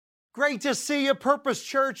Great to see you, Purpose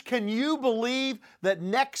Church. Can you believe that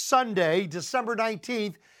next Sunday, December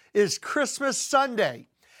 19th, is Christmas Sunday?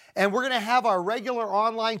 And we're going to have our regular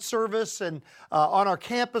online service, and on our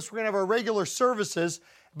campus, we're going to have our regular services,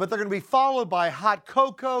 but they're going to be followed by hot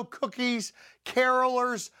cocoa, cookies,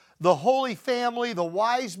 carolers, the Holy Family, the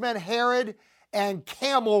wise men Herod, and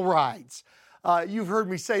camel rides. You've heard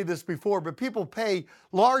me say this before, but people pay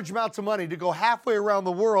large amounts of money to go halfway around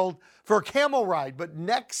the world for a camel ride. But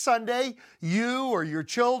next Sunday, you or your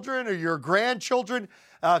children or your grandchildren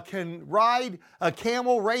can ride a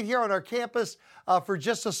camel right here on our campus for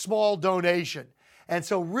just a small donation. And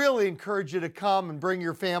so really encourage you to come and bring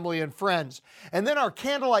your family and friends. And then our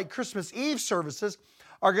candlelight Christmas Eve services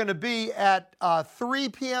are going to be at 3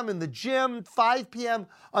 p.m. in the gym, 5 p.m.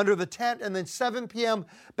 under the tent, and then 7 p.m.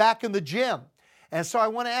 back in the gym. And so I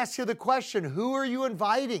want to ask you the question, who are you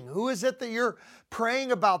inviting? Who is it that you're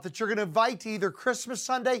praying about that you're going to invite to either Christmas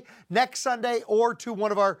Sunday, next Sunday, or to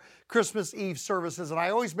one of our Christmas Eve services? And I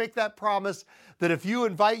always make that promise that if you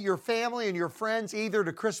invite your family and your friends either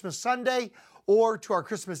to Christmas Sunday or to our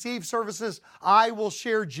Christmas Eve services, I will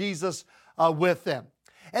share Jesus with them.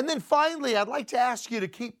 And then finally, I'd like to ask you to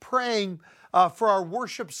keep praying for our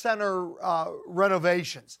worship center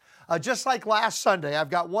renovations. Just like last Sunday, I've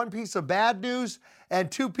got one piece of bad news and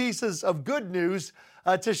two pieces of good news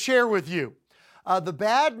to share with you. The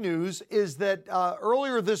bad news is that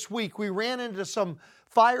earlier this week, we ran into some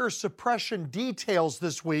fire suppression details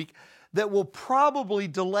this week that will probably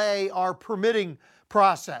delay our permitting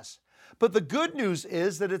process. But the good news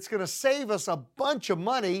is that it's going to save us a bunch of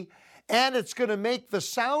money, and it's going to make the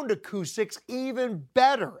sound acoustics even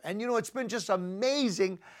better. And you know, it's been just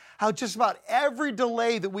amazing how just about every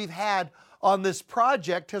delay that we've had on this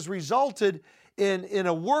project has resulted in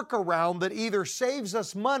a workaround that either saves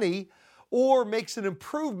us money or makes an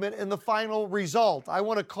improvement in the final result. I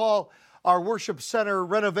want to call our worship center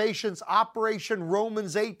renovations Operation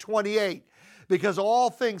Romans 8:28, because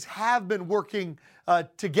all things have been working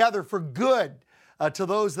together for good to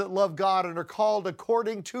those that love God and are called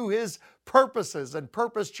according to His purposes. And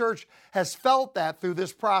Purpose Church has felt that through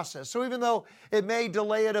this process. So even though it may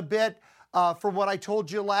delay it a bit from what I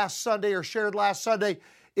told you last Sunday or shared last Sunday,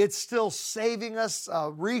 it's still saving us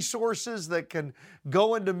resources that can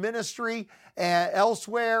go into ministry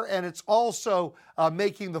elsewhere. And it's also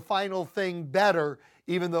making the final thing better,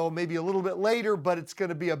 even though maybe a little bit later, but it's going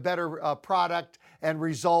to be a better product and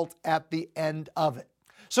result at the end of it.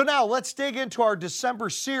 So now let's dig into our December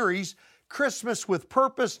series, Christmas with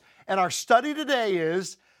Purpose. And our study today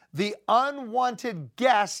is the unwanted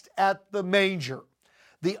guest at the manger.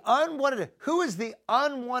 Who is the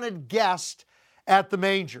unwanted guest at the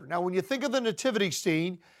manger? Now, when you think of the nativity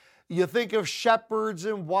scene, you think of shepherds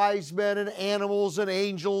and wise men and animals and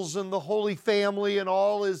angels and the Holy Family, and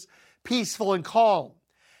all is peaceful and calm.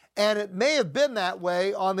 And it may have been that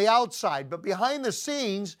way on the outside, but behind the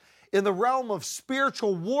scenes, in the realm of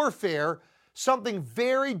spiritual warfare, something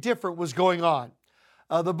very different was going on.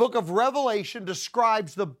 The book of Revelation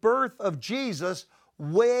describes the birth of Jesus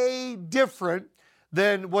way different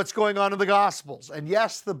than what's going on in the Gospels. And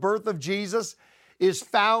yes, the birth of Jesus is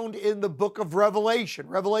found in the book of Revelation.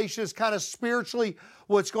 Revelation is kind of spiritually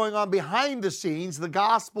what's going on behind the scenes. The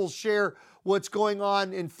Gospels share what's going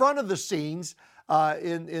on in front of the scenes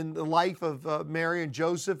in the life of Mary and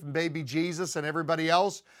Joseph and baby Jesus and everybody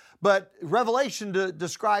else. But Revelation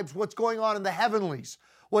describes what's going on in the heavenlies,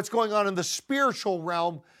 what's going on in the spiritual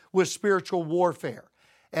realm with spiritual warfare.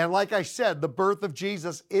 And like I said, the birth of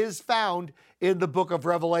Jesus is found in the book of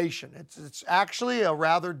Revelation. It's actually a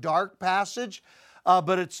rather dark passage,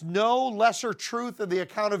 but it's no lesser truth than the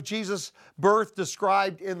account of Jesus' birth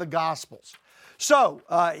described in the Gospels. So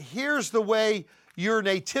here's the way your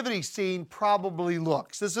nativity scene probably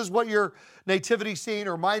looks. This is what your nativity scene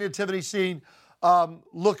or my nativity scene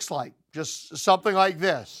looks like, just something like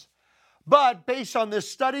this. But based on this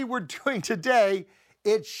study we're doing today,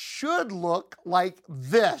 it should look like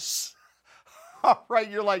this. All right,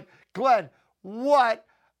 you're like, Glenn, what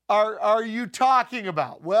are you talking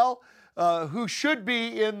about? Well, who should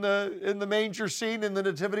be in the manger scene, in the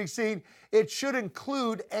nativity scene? It should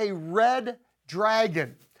include a red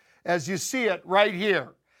dragon, as you see it right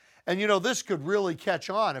here. And you know, this could really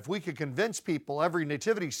catch on if we could convince people every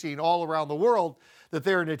nativity scene all around the world that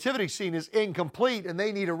their nativity scene is incomplete and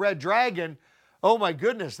they need a red dragon. Oh my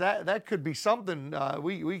goodness, that could be something.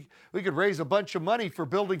 We could raise a bunch of money for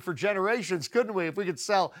Building for Generations, couldn't we? If we could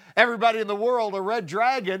sell everybody in the world a red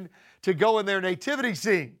dragon to go in their nativity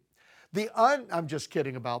scene. I'm just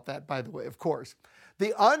kidding about that, by the way, of course.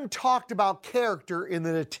 The untalked about character in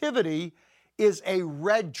the nativity is a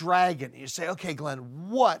red dragon. You say, okay, Glenn,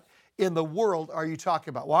 what in the world are you talking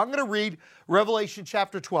about? Well, I'm going to read Revelation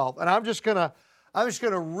chapter 12, and I'm just going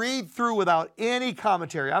to read through without any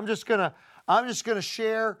commentary. I'm just going to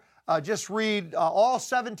share, read all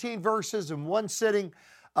 17 verses in one sitting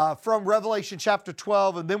from Revelation chapter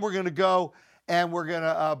 12, and then we're going to go and we're going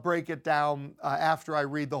to break it down after I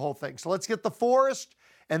read the whole thing. So let's get the forest,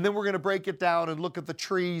 and then we're going to break it down and look at the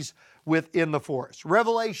trees within the forest.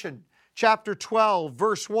 Revelation chapter 12,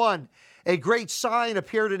 verse 1, a great sign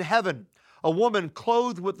appeared in heaven, a woman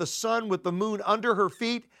clothed with the sun, with the moon under her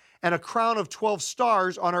feet, and a crown of 12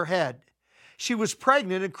 stars on her head. She was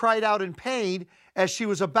pregnant and cried out in pain as she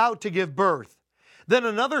was about to give birth. Then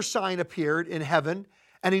another sign appeared in heaven,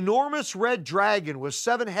 an enormous red dragon with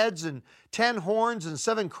 7 heads and 10 horns and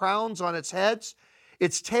 7 crowns on its heads.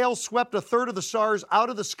 Its tail swept a third of the stars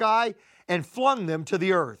out of the sky and flung them to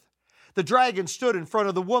the earth. The dragon stood in front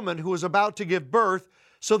of the woman who was about to give birth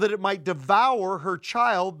so that it might devour her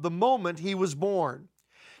child the moment he was born.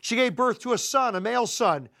 She gave birth to a son, a male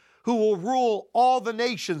son, who will rule all the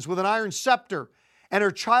nations with an iron scepter, and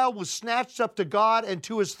her child was snatched up to God and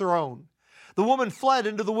to his throne. The woman fled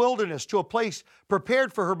into the wilderness to a place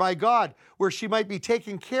prepared for her by God, where she might be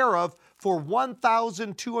taken care of for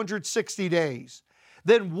 1,260 days.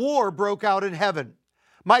 Then war broke out in heaven.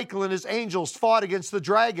 Michael and his angels fought against the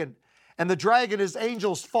dragon, and the dragon and his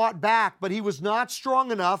angels fought back, but he was not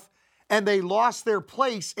strong enough, and they lost their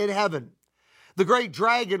place in heaven. The great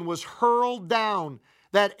dragon was hurled down,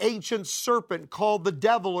 that ancient serpent called the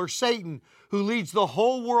devil or Satan, who leads the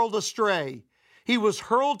whole world astray. He was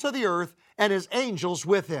hurled to the earth, and his angels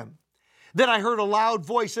with him. Then I heard a loud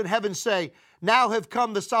voice in heaven say, "Now have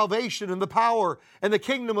come the salvation and the power and the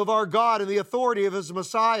kingdom of our God and the authority of his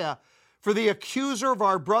Messiah. For the accuser of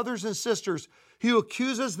our brothers and sisters, who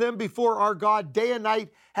accuses them before our God day and night,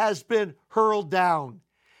 has been hurled down.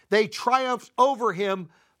 They triumphed over him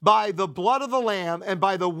by the blood of the Lamb and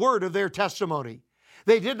by the word of their testimony.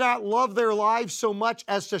 They did not love their lives so much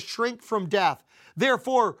as to shrink from death.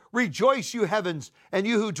 Therefore rejoice, you heavens, and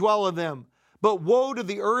you who dwell in them. But woe to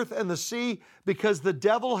the earth and the sea, because the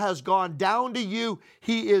devil has gone down to you.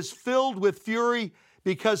 He is filled with fury,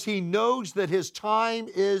 because he knows that his time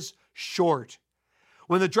is short."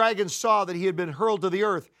 When the dragon saw that he had been hurled to the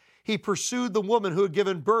earth, he pursued the woman who had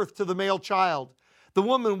given birth to the male child. The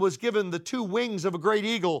woman was given the 2 wings of a great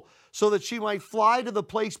eagle, so that she might fly to the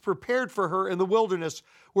place prepared for her in the wilderness,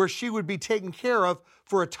 where she would be taken care of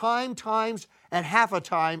for a time, times, and half a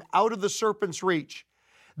time out of the serpent's reach.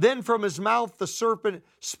 Then from his mouth the serpent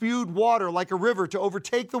spewed water like a river to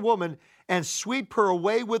overtake the woman and sweep her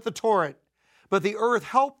away with the torrent. But the earth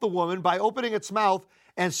helped the woman by opening its mouth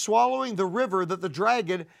and swallowing the river that the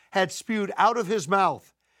dragon had spewed out of his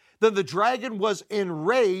mouth. Then the dragon was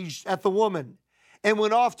enraged at the woman and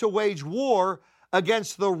went off to wage war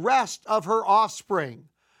against the rest of her offspring,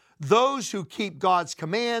 those who keep God's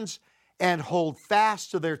commands and hold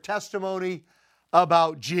fast to their testimony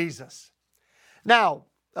about Jesus. Now,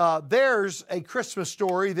 there's a Christmas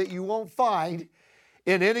story that you won't find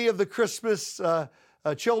in any of the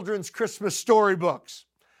children's Christmas storybooks.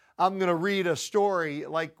 I'm going to read a story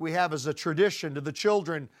like we have as a tradition to the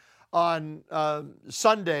children on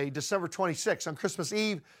Sunday, December 26th. On Christmas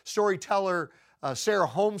Eve, storyteller Sarah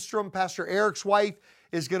Holmstrom, Pastor Eric's wife,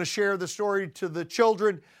 is going to share the story to the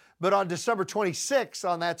children. But on December 26th,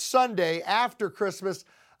 on that Sunday after Christmas,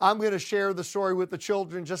 I'm going to share the story with the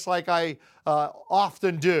children just like I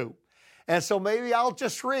often do. And so maybe I'll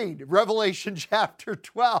just read Revelation chapter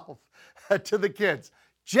 12 to the kids.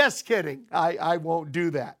 Just kidding. I won't do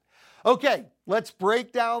that. Okay, let's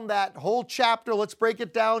break down that whole chapter. Let's break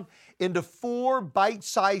it down into 4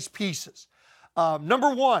 bite-sized pieces. Number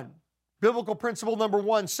 1, biblical principle number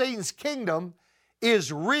 1, Satan's kingdom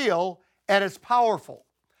is real and it's powerful.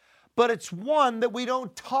 But it's one that we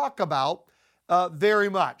don't talk about very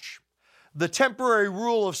much. The temporary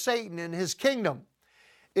rule of Satan and his kingdom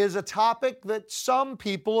is a topic that some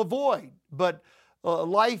people avoid, but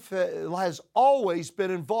life has always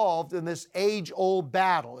been involved in this age-old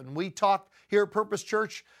battle. And we talk here at Purpose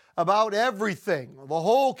Church about everything, the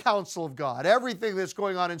whole counsel of God, everything that's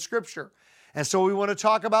going on in Scripture. And so we want to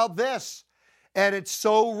talk about this. And it's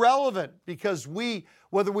so relevant because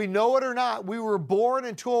whether we know it or not, we were born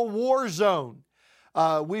into a war zone.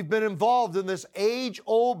 We've been involved in this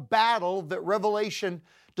age-old battle that Revelation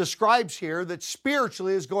describes here that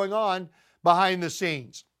spiritually is going on behind the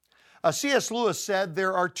scenes. C.S. Lewis said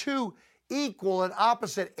there are 2 equal and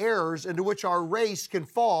opposite errors into which our race can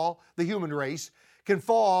fall, the human race, can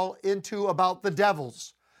fall into about the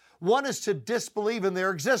devils. One is to disbelieve in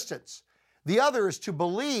their existence. The other is to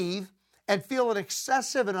believe and feel an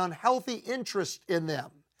excessive and unhealthy interest in them.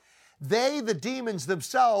 they, the demons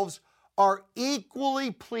themselves, are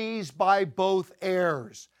equally pleased by both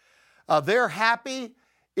errors. They're happy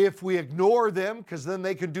if we ignore them, because then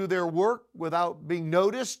they can do their work without being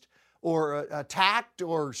noticed or attacked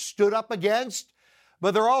or stood up against.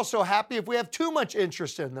 But they're also happy if we have too much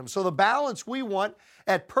interest in them. So the balance we want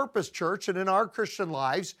at Purpose Church and in our Christian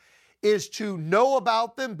lives is to know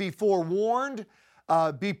about them, be forewarned,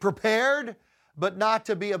 be prepared, but not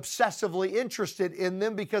to be obsessively interested in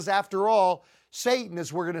them, because after all, Satan,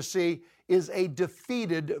 as we're going to see, is a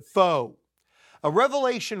defeated foe. A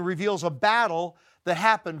Revelation reveals a battle that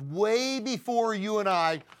happened way before you and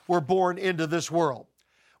I were born into this world.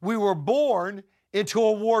 We were born into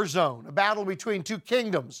a war zone, a battle between two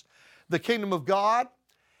kingdoms, the kingdom of God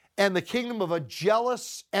and the kingdom of a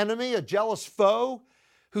jealous enemy, a jealous foe,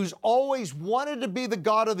 who's always wanted to be the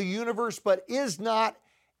God of the universe, but is not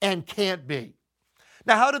and can't be.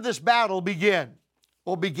 Now, how did this battle begin?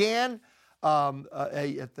 Well, it began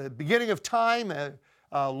at the beginning of time,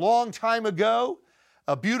 a long time ago.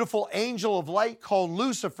 A beautiful angel of light called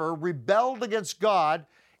Lucifer rebelled against God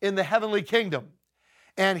in the heavenly kingdom.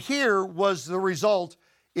 And here was the result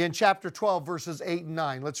in chapter 12, verses 8 and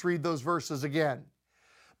 9. Let's read those verses again.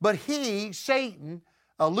 But he, Satan,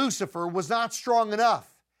 Lucifer, was not strong enough.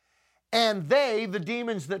 And they, the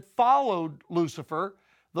demons that followed Lucifer,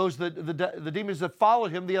 the demons that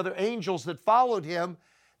followed him, the other angels that followed him,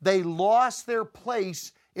 they lost their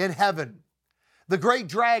place in heaven. The great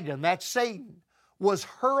dragon, that's Satan, was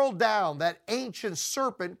hurled down, that ancient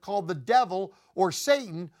serpent called the devil or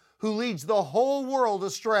Satan, who leads the whole world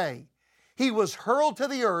astray. He was hurled to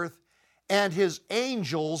the earth and his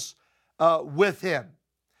angels with him.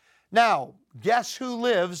 Now, guess who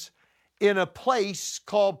lives in a place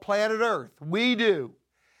called planet Earth? We do.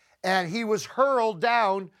 And he was hurled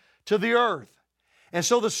down to the earth. And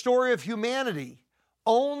so the story of humanity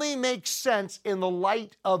only makes sense in the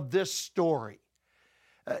light of this story.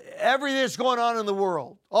 Everything that's going on in the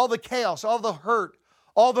world, all the chaos, all the hurt,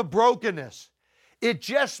 all the brokenness, it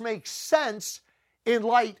just makes sense in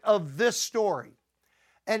light of this story.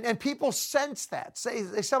 And people sense that.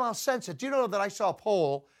 They somehow sense it. Do you know that I saw a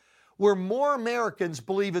poll where more Americans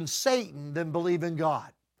believe in Satan than believe in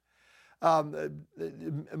God?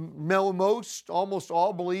 Almost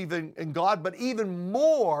all believe in God, but even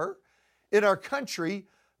more in our country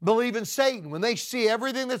believe in Satan. When they see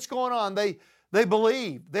everything that's going on, they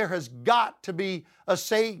believe there has got to be a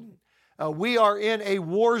Satan. We are in a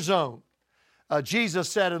war zone. Jesus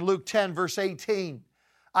said in Luke 10, verse 18,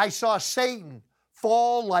 I saw Satan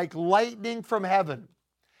fall like lightning from heaven.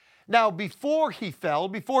 Now, before he fell,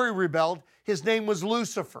 before he rebelled, his name was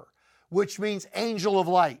Lucifer, which means angel of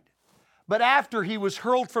light. But after he was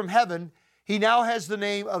hurled from heaven, he now has the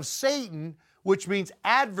name of Satan, which means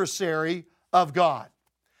adversary of God.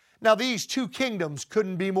 Now, these two kingdoms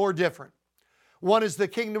couldn't be more different. One is the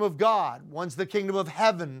kingdom of God. One's the kingdom of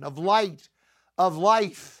heaven, of light, of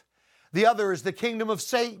life. The other is the kingdom of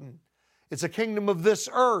Satan. It's a kingdom of this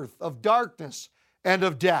earth, of darkness and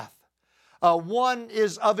of death. One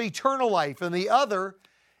is of eternal life, and the other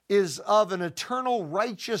is of an eternal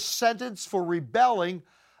righteous sentence for rebelling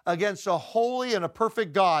against a holy and a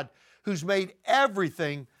perfect God who's made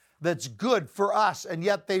everything that's good for us, and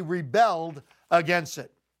yet they rebelled against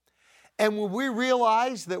it. And when we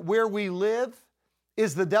realize that where we live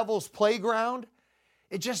is the devil's playground,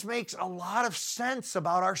 it just makes a lot of sense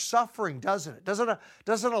about our suffering, doesn't it?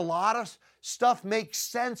 Doesn't a lot of stuff make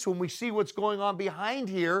sense when we see what's going on behind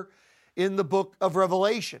here in the book of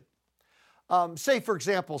Revelation? Say, for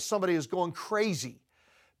example, somebody is going crazy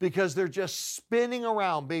because they're just spinning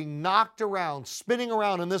around, being knocked around, spinning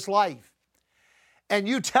around in this life. And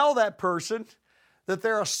you tell that person that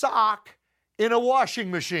they're a sock in a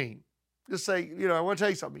washing machine. Just say, I want to tell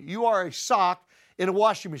you something. You are a sock in a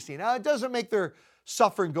washing machine. Now, it doesn't make their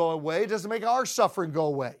suffering go away. It doesn't make our suffering go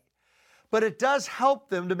away. But it does help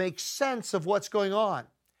them to make sense of what's going on.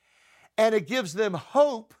 And it gives them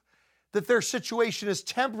hope that their situation is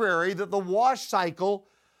temporary, that the wash cycle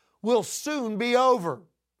will soon be over.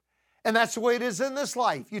 And that's the way it is in this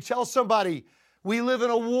life. You tell somebody, we live in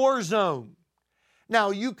a war zone.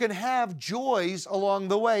 Now, you can have joys along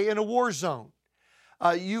the way in a war zone.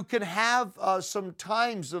 You can have some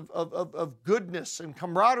times of goodness and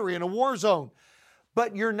camaraderie in a war zone,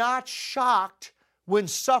 but you're not shocked when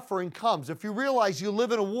suffering comes. If you realize you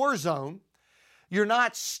live in a war zone, you're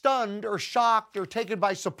not stunned or shocked or taken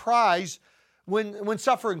by surprise when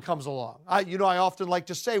suffering comes along. I often like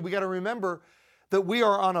to say we got to remember that we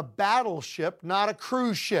are on a battleship, not a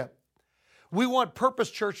cruise ship. We want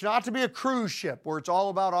Purpose Church not to be a cruise ship where it's all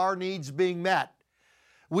about our needs being met.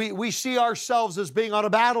 We see ourselves as being on a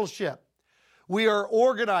battleship. We are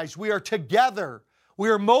organized. We are together. We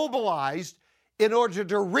are mobilized in order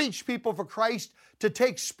to reach people for Christ, to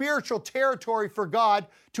take spiritual territory for God,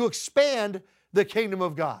 to expand the kingdom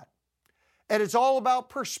of God. And it's all about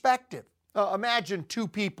perspective. Imagine two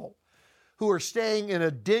people who are staying in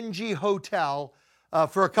a dingy hotel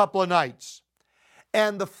for a couple of nights.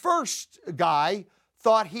 And the first guy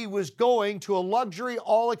thought he was going to a luxury,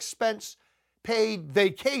 all-expense paid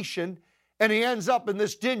vacation, and he ends up in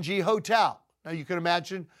this dingy hotel. Now you can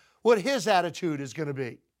imagine what his attitude is going to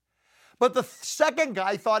be. But the second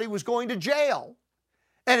guy thought he was going to jail,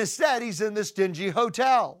 and instead he's in this dingy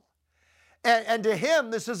hotel. And to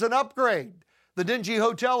him, this is an upgrade. The dingy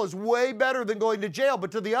hotel is way better than going to jail.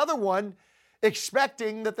 But to the other one,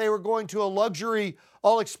 expecting that they were going to a luxury,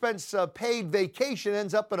 all-expense paid vacation,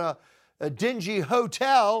 ends up in a dingy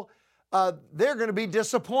hotel, they're going to be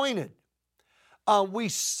disappointed. We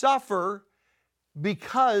suffer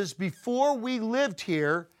because before we lived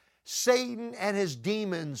here, Satan and his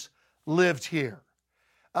demons lived here.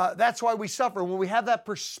 That's why we suffer. When we have that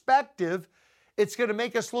perspective, it's going to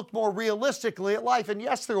make us look more realistically at life. And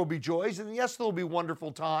yes, there will be joys, and yes, there will be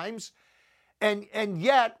wonderful times. And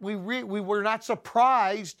yet, we were not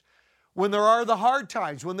surprised when there are the hard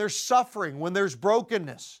times, when there's suffering, when there's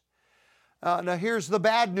brokenness. Now, here's the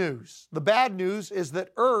bad news. The bad news is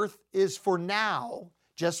that earth is for now,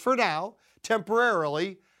 just for now,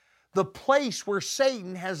 temporarily, the place where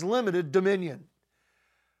Satan has limited dominion.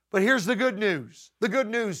 But here's the good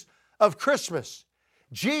news of Christmas.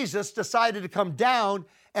 Jesus decided to come down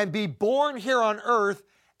and be born here on earth,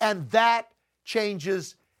 and that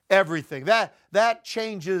changes everything. That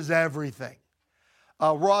changes everything.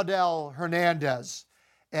 Raudel Hernandez,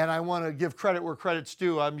 and I want to give credit where credit's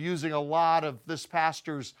due. I'm using a lot of this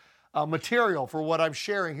pastor's material for what I'm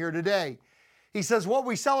sharing here today. He says, what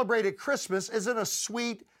we celebrate at Christmas isn't a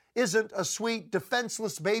sweet,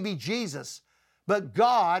 defenseless baby Jesus, but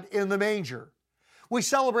God in the manger. We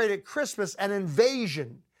celebrate at Christmas an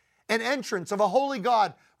invasion, an entrance of a holy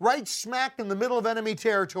God right smack in the middle of enemy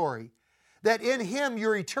territory. That in Him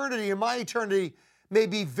your eternity and my eternity may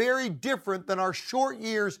be very different than our short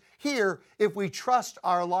years here if we trust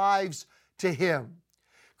our lives to Him.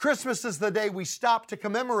 Christmas is the day we stop to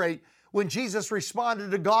commemorate when Jesus responded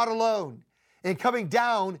to God alone in coming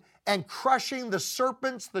down and crushing the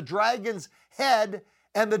serpent's, the dragon's head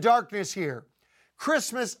and the darkness here.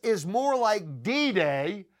 Christmas is more like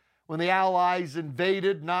D-Day when the Allies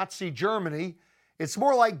invaded Nazi Germany. It's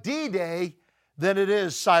more like D-Day than it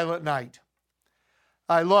is Silent Night.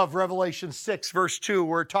 I love Revelation 6, verse 2,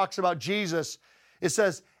 where it talks about Jesus. It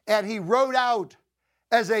says, and He rode out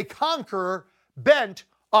as a conqueror bent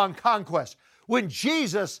on conquest. When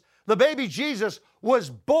Jesus, the baby Jesus,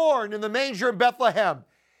 was born in the manger in Bethlehem,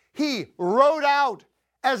 He rode out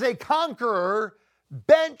as a conqueror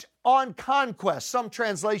bent on conquest. Some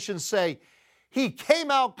translations say He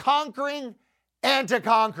came out conquering and to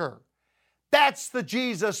conquer. That's the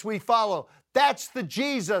Jesus we follow. That's the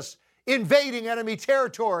Jesus invading enemy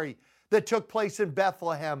territory that took place in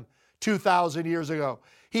Bethlehem 2,000 years ago.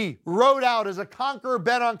 He rode out as a conqueror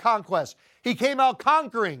bent on conquest. He came out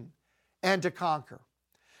conquering and to conquer.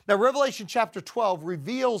 Now, Revelation chapter 12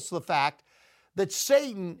 reveals the fact that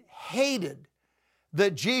Satan hated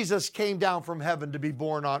that Jesus came down from heaven to be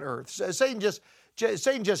born on earth. Satan just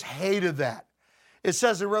hated that. It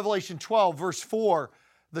says in Revelation 12, verse 4,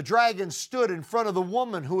 the dragon stood in front of the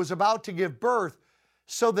woman who was about to give birth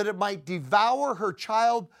so that it might devour her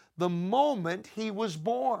child the moment he was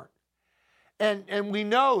born. And we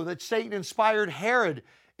know that Satan inspired Herod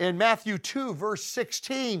in Matthew 2, verse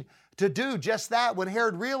 16, to do just that when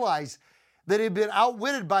Herod realized that he had been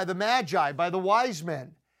outwitted by the Magi, by the wise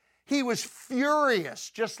men. He was furious,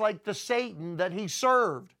 just like the Satan that he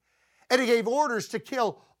served. And he gave orders to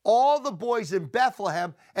kill all the boys in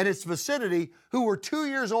Bethlehem and its vicinity who were 2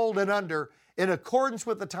 years old and under, in accordance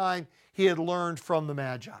with the time he had learned from the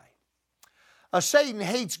Magi. Satan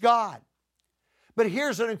hates God. But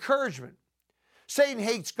here's an encouragement. Satan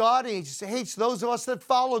hates God, and he hates those of us that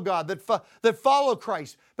follow God, that follow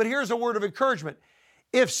Christ. But here's a word of encouragement.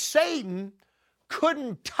 If Satan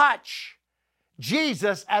couldn't touch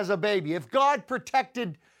Jesus as a baby, if God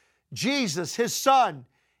protected Jesus, His Son,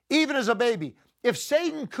 even as a baby, if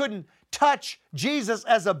Satan couldn't touch Jesus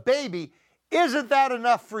as a baby, isn't that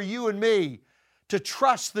enough for you and me to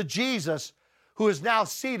trust the Jesus who is now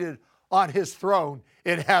seated on His throne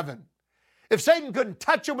in heaven? If Satan couldn't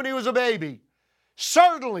touch Him when He was a baby,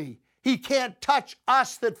 certainly He can't touch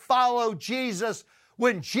us that follow Jesus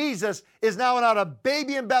when Jesus is now not a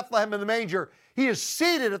baby in Bethlehem in the manger. He is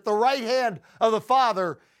seated at the right hand of the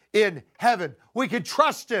Father in heaven. We can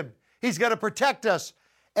trust him. He's going to protect us,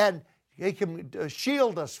 and he can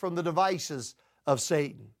shield us from the devices of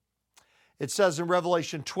Satan. It says in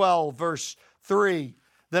Revelation 12, verse 3,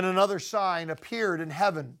 then another sign appeared in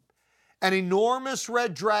heaven, an enormous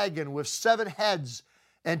red dragon with 7 heads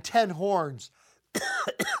and 10 horns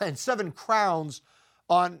and 7 crowns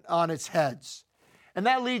on its heads. And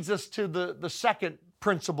that leads us to the second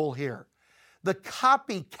principle here, the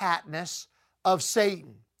copycatness of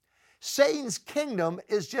Satan. Satan's kingdom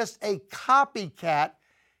is just a copycat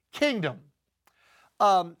kingdom.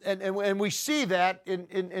 And we see that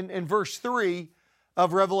in verse 3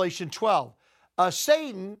 of Revelation 12.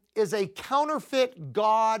 Satan is a counterfeit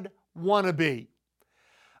God wannabe.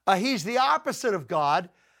 He's the opposite of God,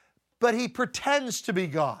 but he pretends to be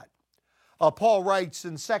God. Paul writes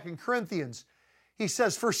in 2 Corinthians, he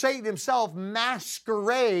says, for Satan himself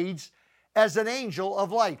masquerades as an angel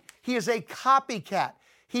of light. He is a copycat.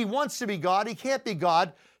 He wants to be God. He can't be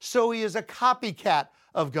God, so he is a copycat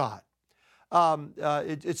of God.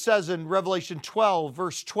 It says in Revelation 12,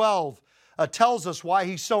 verse 12, tells us why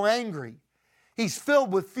he's so angry. He's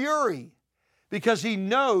filled with fury because he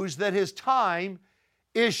knows that his time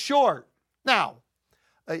is short. Now,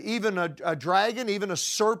 even a dragon, even a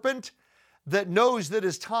serpent that knows that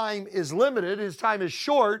his time is limited, his time is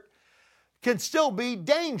short, can still be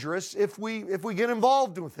dangerous if we get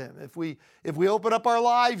involved with him, if we open up our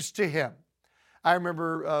lives to him. I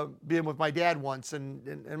remember being with my dad once,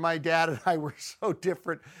 and my dad and I were so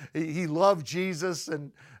different. He loved Jesus,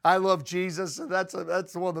 and I love Jesus, and that's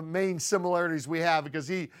one of the main similarities we have, because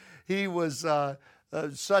he was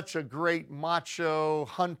such a great macho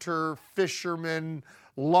hunter, fisherman,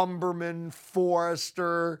 lumberman,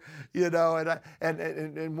 forester,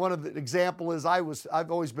 and one of the example is I've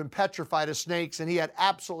always been petrified of snakes, and he had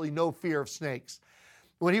absolutely no fear of snakes.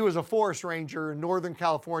 When he was a forest ranger in Northern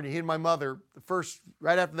California, he and my mother,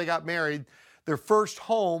 right after they got married, their first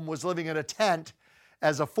home was living in a tent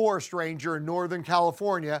as a forest ranger in Northern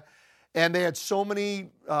California. And they had so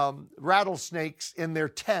many rattlesnakes in their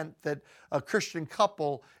tent that a Christian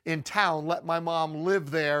couple in town let my mom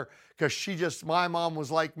live there, because my mom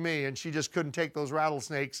was like me, and she just couldn't take those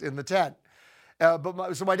rattlesnakes in the tent.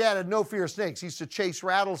 So my dad had no fear of snakes. He used to chase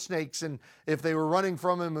rattlesnakes, and if they were running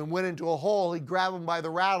from him and went into a hole, he'd grab them by the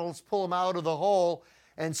rattles, pull them out of the hole,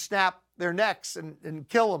 and snap their necks and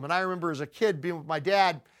kill them. And I remember as a kid being with my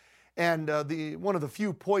dad, and one of the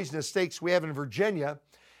few poisonous snakes we have in Virginia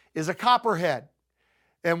is a copperhead.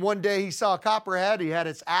 And one day he saw a copperhead. He had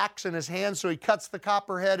its axe in his hand, so he cuts the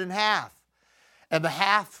copperhead in half. And the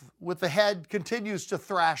half with the head continues to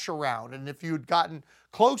thrash around. And if you'd gotten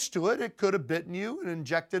close to it, it could have bitten you and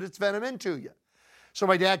injected its venom into you. So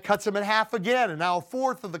my dad cuts him in half again, and now a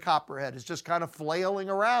fourth of the copperhead is just kind of flailing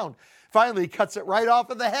around. Finally, he cuts it right off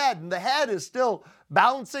of the head, and the head is still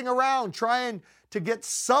bouncing around, trying to get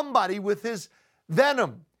somebody with his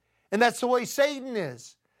venom. And that's the way Satan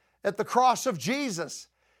is. At the cross of Jesus,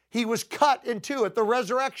 he was cut in two. At the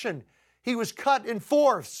resurrection, he was cut in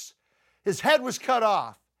fourths. His head was cut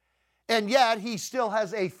off. And yet he still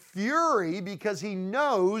has a fury because he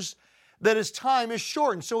knows that his time is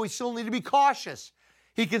short. And so we still need to be cautious.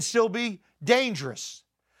 He can still be dangerous.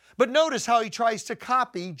 But notice how he tries to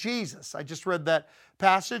copy Jesus. I just read that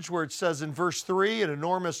passage where it says in verse 3, an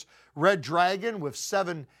enormous red dragon with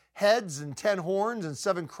 7 heads and 10 horns and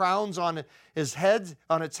 7 crowns on its heads.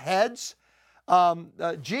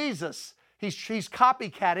 Jesus, he's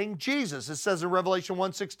copycatting Jesus. It says in Revelation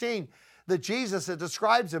 1:16 that Jesus, it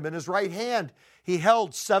describes him in his right hand, he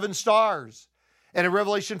held 7 stars. And in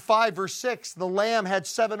Revelation 5, verse 6, the Lamb had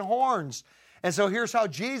 7 horns. And so here's how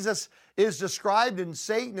Jesus is described, and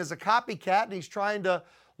Satan is a copycat, and he's trying to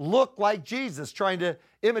look like Jesus, trying to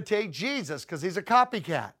imitate Jesus because he's a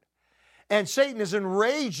copycat. And Satan is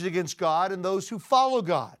enraged against God and those who follow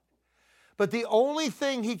God. But the only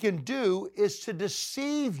thing he can do is to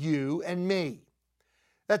deceive you and me.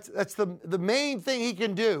 That's the main thing he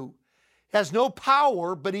can do. He has no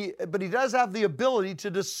power, but he does have the ability to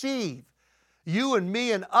deceive you and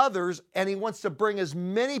me and others, and he wants to bring as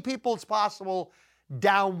many people as possible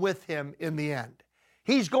down with him in the end.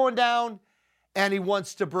 He's going down, and he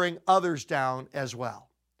wants to bring others down as well.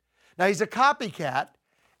 Now, he's a copycat,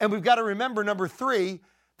 and we've got to remember, number 3,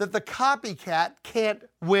 that the copycat can't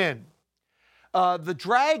win. The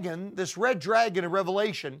dragon, this red dragon in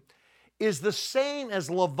Revelation, is the same as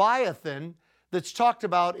Leviathan that's talked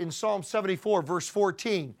about in Psalm 74, verse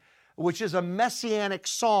 14, which is a messianic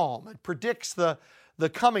psalm. It predicts the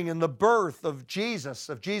coming and the birth of Jesus,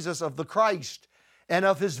 of the Christ, and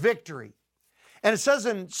of his victory. And it says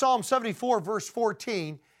in Psalm 74, verse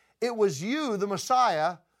 14, it was you, the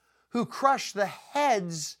Messiah, who crushed the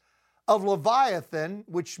heads of Leviathan,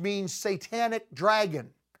 which means satanic dragon.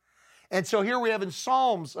 And so here we have in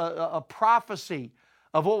Psalms a prophecy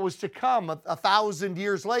of what was to come 1,000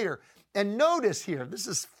 years later. And notice here, this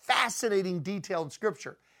is fascinating detail in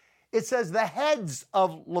Scripture. It says the heads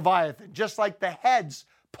of Leviathan, just like the heads,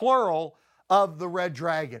 plural, of the red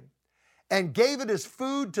dragon, and gave it as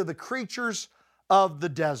food to the creatures of the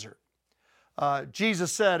desert.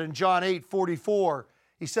 Jesus said in John 8:44,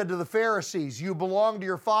 he said to the Pharisees, you belong to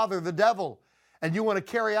your father, the devil, and you want to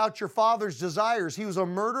carry out your father's desires. He was a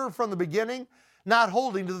murderer from the beginning, not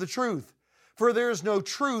holding to the truth, for there is no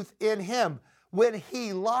truth in him. When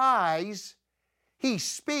he lies, he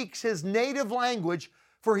speaks his native language,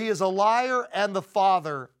 for he is a liar and the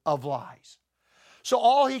father of lies. So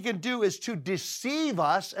all he can do is to deceive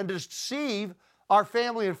us and deceive our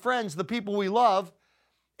family and friends, the people we love,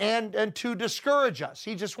 and to discourage us.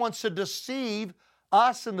 He just wants to deceive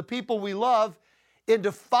us and the people we love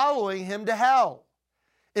into following him to hell,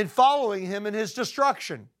 in following him in his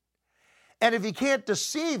destruction. And if he can't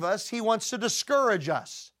deceive us, he wants to discourage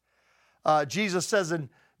us. Jesus says in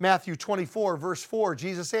Matthew 24, verse 4,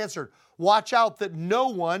 Jesus answered, watch out that no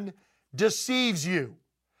one deceives you.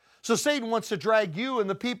 So Satan wants to drag you and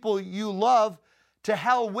the people you love to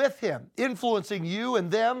hell with him, influencing you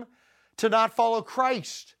and them to not follow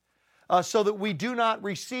Christ, so that we do not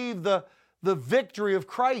receive the victory of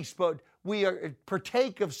Christ, but we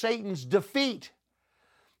partake of Satan's defeat.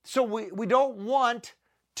 So we don't want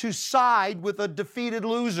to side with a defeated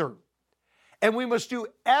loser. And we must do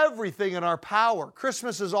everything in our power.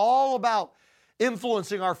 Christmas is all about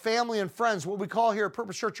influencing our family and friends, what we call here at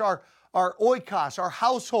Purpose Church our oikos, our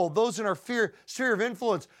household, those in our sphere of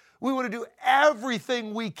influence. We want to do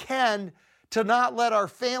everything we can to not let our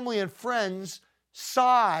family and friends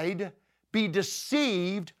be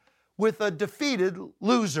deceived with a defeated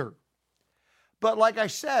loser. But like I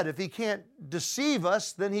said, if he can't deceive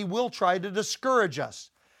us, then he will try to discourage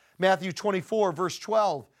us. Matthew 24, verse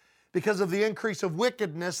 12, because of the increase of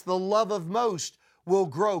wickedness, the love of most will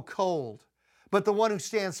grow cold. But the one who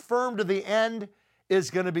stands firm to the end is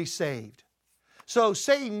going to be saved. So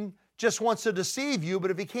Satan just wants to deceive you, but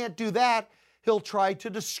if he can't do that, he'll try to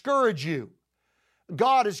discourage you.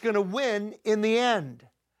 God is going to win in the end.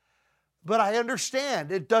 But I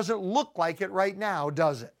understand it doesn't look like it right now,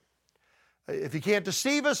 does it? If he can't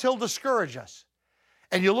deceive us, he'll discourage us.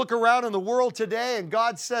 And you look around in the world today and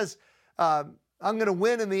God says, I'm going to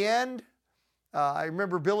win in the end. I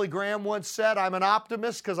remember Billy Graham once said, I'm an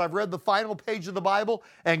optimist because I've read the final page of the Bible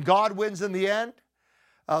and God wins in the end.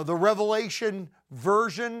 The Revelation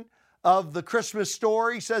version of the Christmas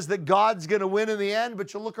story says that God's going to win in the end,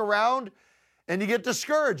 but you look around and you get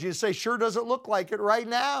discouraged. You say, sure doesn't look like it right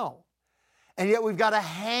now. And yet we've got to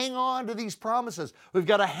hang on to these promises. We've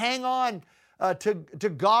got to hang on to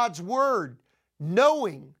God's word,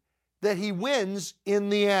 knowing that he wins in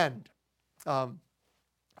the end. A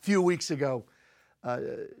few weeks ago,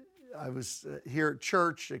 I was here at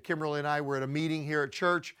church. Kimberly and I were at a meeting here at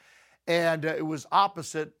church, and it was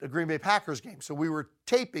opposite a Green Bay Packers game. So we were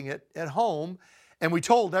taping it at home, and we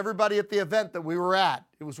told everybody at the event that we were at.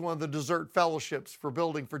 It was one of the dessert fellowships for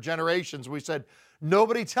Building for Generations. We said,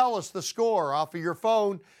 nobody tell us the score off of your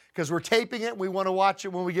phone because we're taping it and we want to watch it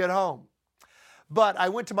when we get home. But I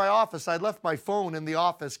went to my office. I left my phone in the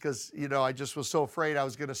office because, I just was so afraid I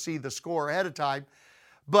was going to see the score ahead of time.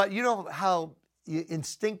 But you know how you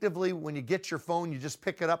instinctively, when you get your phone, you just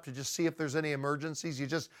pick it up to just see if there's any emergencies.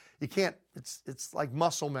 You can't, it's like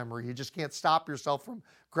muscle memory. You just can't stop yourself from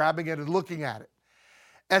grabbing it and looking at it.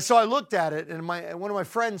 And so I looked at it, and one of my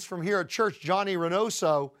friends from here at church, Johnny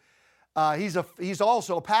Reynoso, he's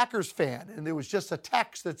also a Packers fan. And there was just a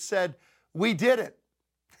text that said, we did it.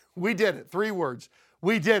 We did it. 3 words.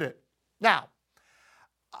 We did it. Now,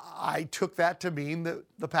 I took that to mean that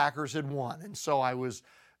the Packers had won. And so I was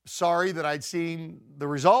sorry that I'd seen the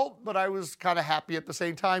result, but I was kind of happy at the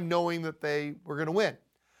same time knowing that they were going to win.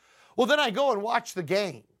 Well, then I go and watch the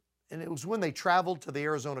game. And it was when they traveled to the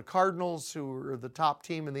Arizona Cardinals, who are the top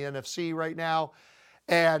team in the NFC right now.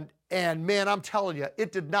 And man, I'm telling you,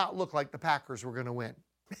 it did not look like the Packers were going to win.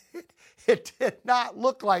 It did not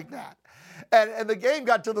look like that. And the game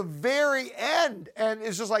got to the very end, and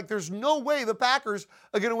it's just like, there's no way the Packers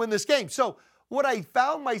are going to win this game. So what I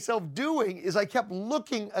found myself doing is I kept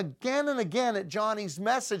looking again and again at Johnny's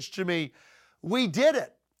message to me, we did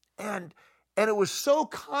it. And it was so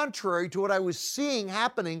contrary to what I was seeing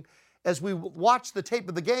happening as we watched the tape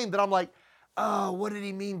of the game that I'm like, oh, what did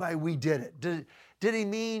he mean by we did it? Did he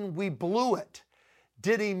mean we blew it?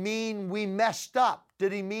 Did he mean we messed up?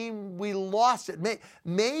 Did he mean we lost it?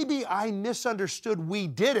 Maybe I misunderstood we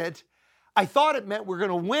did it. I thought it meant we're going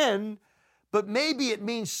to win, but maybe it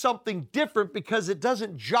means something different because it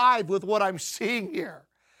doesn't jive with what I'm seeing here.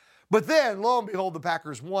 But then, lo and behold, the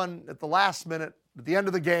Packers won at the last minute, at the end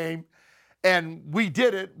of the game, and we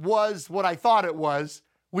did it was what I thought it was.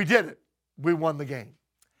 We did it. We won the game.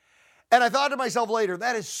 And I thought to myself later,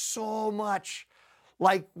 that is so much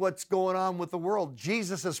like what's going on with the world.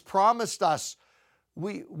 Jesus has promised us,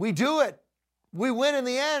 we do it. We win in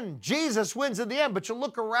the end. Jesus wins in the end. But you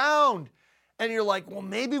look around and you're like, well,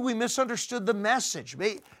 maybe we misunderstood the message.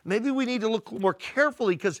 Maybe we need to look more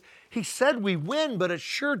carefully because he said we win, but it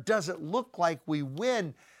sure doesn't look like we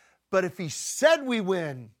win. But if he said we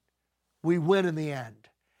win in the end.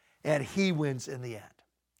 And he wins in the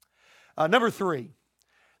end. Number 3,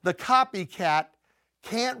 the copycat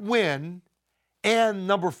can't win. And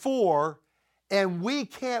number 4, and we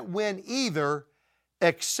can't win either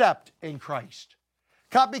except in Christ.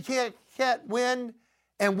 Copycat can't win,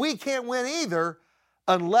 and we can't win either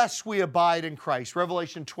unless we abide in Christ.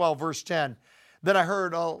 Revelation 12, verse 10. Then I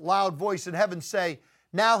heard a loud voice in heaven say,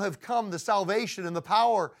 now have come the salvation and the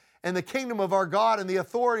power and the kingdom of our God and the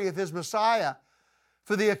authority of his Messiah.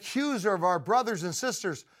 For the accuser of our brothers and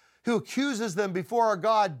sisters who accuses them before our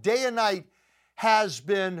God day and night has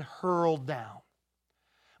been hurled down.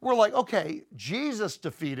 We're like, okay, Jesus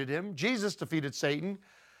defeated him. Jesus defeated Satan.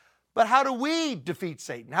 But how do we defeat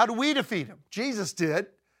Satan? How do we defeat him? Jesus did.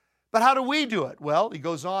 But how do we do it? Well, he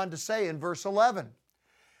goes on to say in verse 11,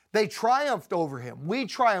 they triumphed over him. We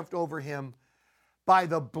triumphed over him by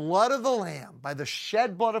the blood of the Lamb, by the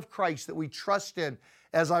shed blood of Christ that we trust in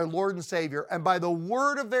as our Lord and Savior, and by the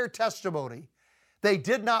word of their testimony. They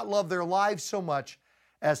did not love their lives so much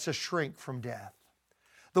as to shrink from death.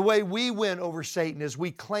 The way we win over Satan is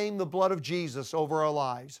we claim the blood of Jesus over our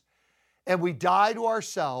lives, and we die to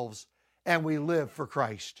ourselves, and we live for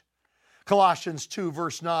Christ. Colossians 2,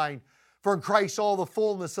 verse 9, for in Christ all the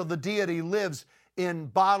fullness of the deity lives in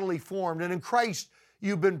bodily form, and in Christ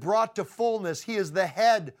you've been brought to fullness. He is the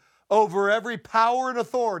head over every power and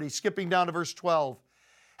authority, skipping down to verse 12.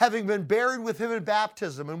 Having been buried with him in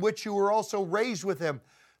baptism, in which you were also raised with him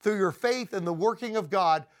through your faith in the working of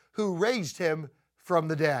God who raised him from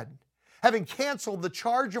the dead. Having canceled the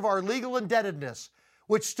charge of our legal indebtedness,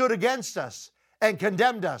 which stood against us and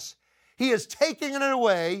condemned us, he is taking it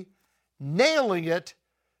away, nailing it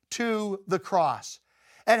to the cross.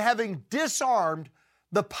 And having disarmed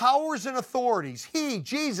the powers and authorities, he,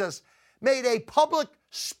 Jesus, made a public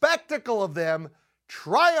spectacle of them,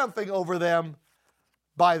 triumphing over them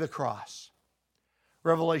by the cross.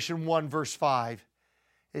 Revelation 1, verse 5,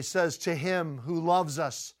 it says, to him who loves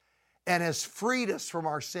us and has freed us from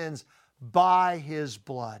our sins by his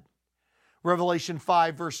blood. Revelation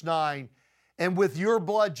 5, verse 9, and with your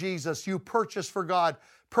blood, Jesus, you purchased for God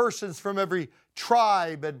persons from every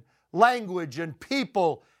tribe and language and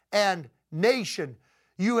people and nation.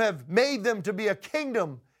 You have made them to be a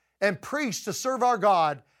kingdom and priests to serve our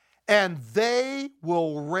God, and they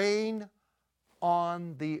will reign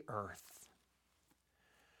on the earth.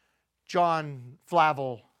 John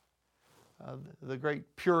Flavel, the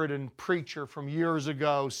great Puritan preacher from years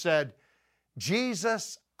ago, said,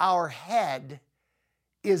 Jesus, our head,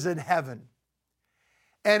 is in heaven.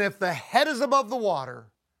 And if the head is above the water,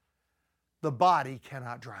 the body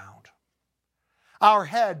cannot drown. Our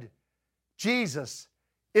head, Jesus,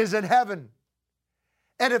 is in heaven.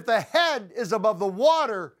 And if the head is above the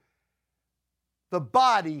water, the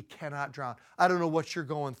body cannot drown. I don't know what you're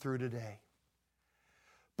going through today.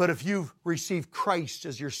 But if you've received Christ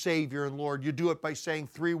as your Savior and Lord, you do it by saying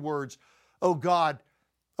 3 words. Oh God,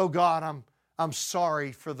 I'm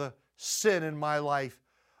sorry for the sin in my life.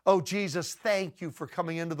 Oh Jesus, thank you for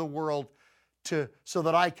coming into the world so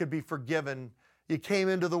that I could be forgiven. You came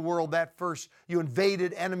into the world that first. You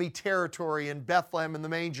invaded enemy territory in Bethlehem in the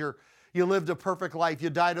manger. You lived a perfect life. You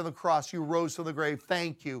died on the cross. You rose from the grave.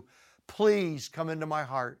 Thank you. Please come into my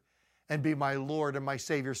heart and be my Lord and my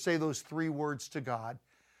Savior. Say those 3 words to God.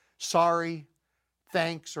 Sorry,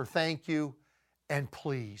 thanks, or thank you, and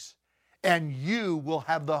please. And you will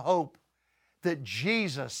have the hope that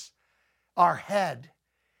Jesus, our head,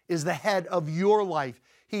 is the head of your life.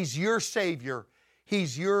 He's your Savior.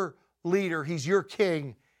 He's your leader. He's your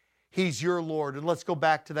King. He's your Lord. And let's go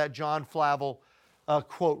back to that John Flavel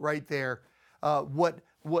quote right there.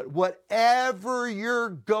 Whatever you're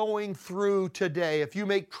going through today, if you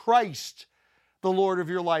make Christ the Lord of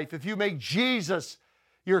your life, if you make Jesus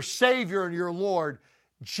your Savior and your Lord,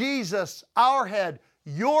 Jesus, our head,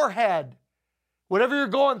 your head, Whatever you're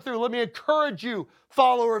going through, let me encourage you,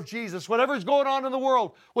 follower of Jesus. Whatever's going on in the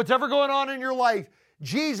world, whatever going on in your life,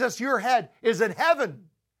 Jesus, your head, is in heaven.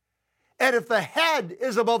 And if the head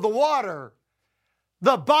is above the water,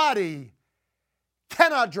 the body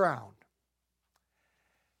cannot drown.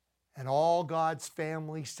 And all God's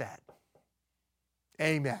family said,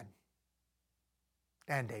 amen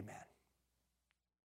and amen.